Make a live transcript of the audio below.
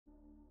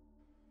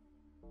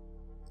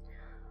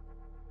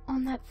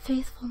On that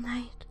faithful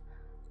night,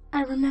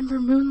 I remember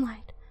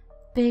moonlight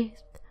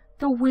bathed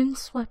the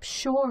windswept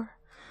shore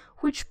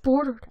which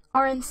bordered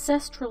our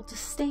ancestral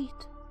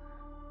estate.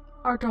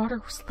 Our daughter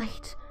was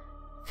late,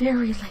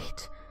 very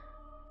late,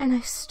 and I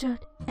stood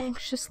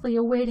anxiously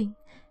awaiting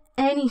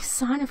any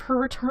sign of her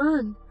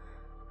return.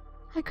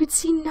 I could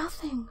see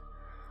nothing.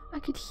 I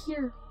could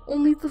hear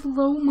only the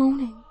low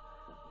moaning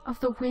of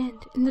the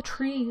wind in the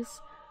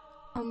trees,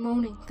 a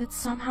moaning that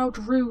somehow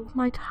drew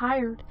my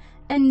tired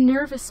and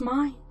nervous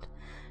mind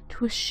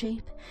to a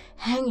shape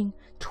hanging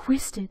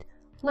twisted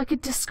like a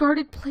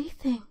discarded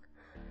plaything.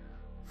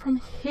 From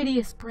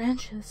hideous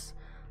branches,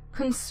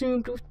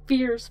 consumed with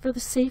fears for the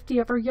safety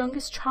of our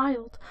youngest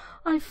child,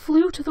 I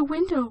flew to the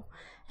window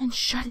and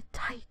shut it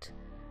tight,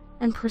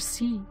 and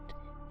perceived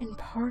in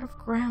part of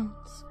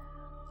grounds,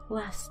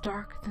 less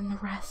dark than the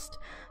rest,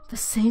 the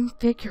same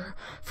figure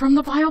from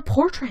the vile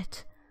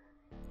portrait,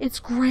 its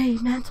grey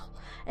mantle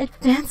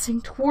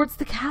advancing towards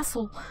the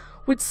castle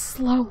with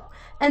slow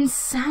and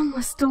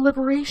soundless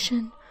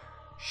deliberation,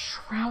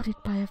 shrouded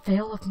by a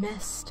veil of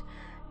mist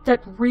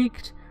that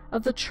reeked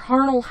of the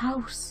charnel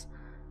house.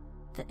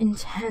 The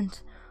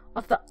intent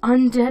of the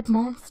undead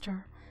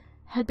monster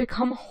had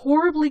become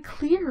horribly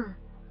clear.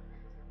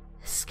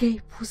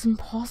 Escape was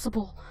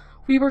impossible.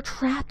 We were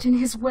trapped in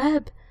his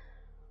web,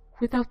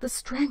 without the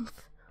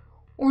strength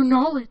or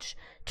knowledge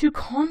to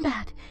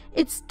combat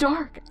its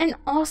dark and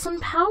awesome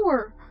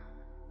power.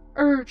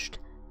 Urged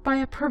by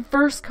a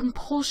perverse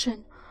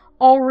compulsion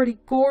already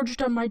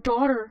gorged on my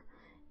daughter,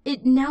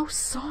 it now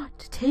sought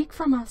to take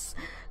from us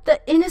the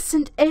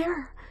innocent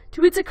heir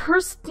to its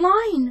accursed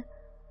line.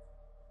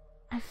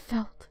 I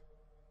felt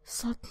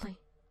suddenly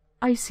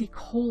icy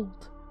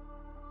cold.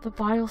 The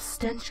vile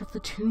stench of the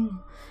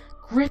tomb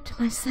gripped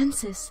my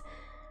senses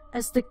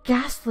as the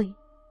ghastly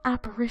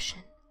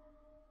apparition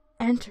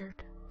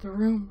entered the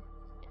room.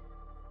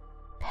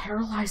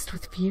 Paralyzed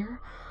with fear,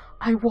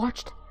 I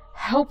watched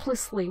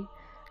helplessly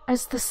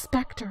as the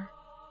spectre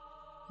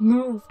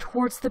moved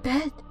towards the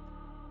bed.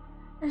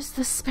 As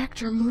the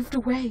spectre moved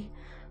away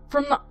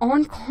from the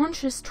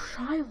unconscious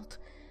child,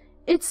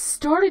 it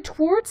started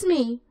towards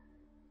me.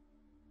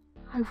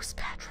 I was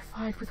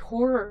petrified with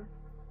horror.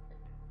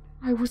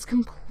 I was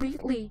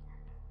completely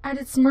at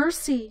its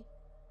mercy,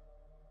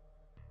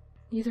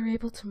 neither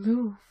able to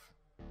move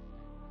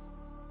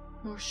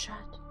nor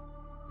shut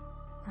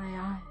my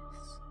eyes.